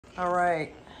All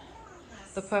right,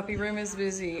 the puppy room is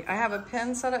busy. I have a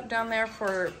pen set up down there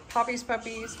for Poppy's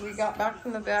puppies. We got back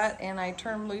from the vet and I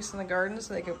turned them loose in the garden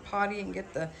so they could potty and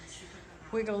get the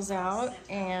wiggles out,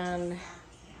 and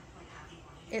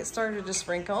it started to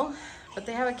sprinkle, but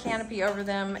they have a canopy over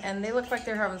them and they look like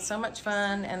they're having so much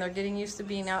fun and they're getting used to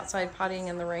being outside pottying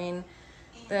in the rain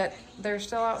that they're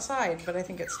still outside, but I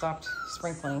think it stopped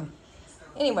sprinkling.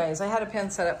 Anyways, I had a pen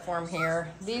set up for them here.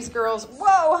 These girls,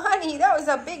 whoa, honey, that was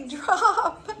a big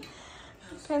drop.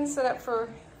 Pen set up for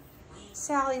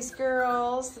Sally's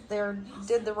girls. They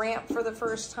did the ramp for the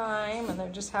first time and they're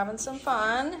just having some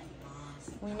fun.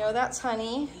 We know that's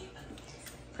Honey.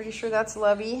 Pretty sure that's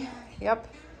Lovey.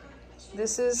 Yep.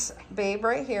 This is Babe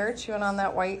right here chewing on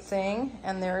that white thing.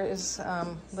 And there is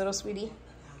little Sweetie.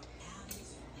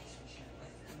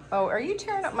 Oh, are you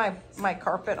tearing up my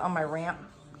carpet on my ramp,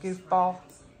 goofball?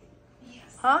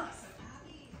 Huh?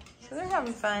 So they're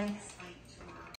having fun.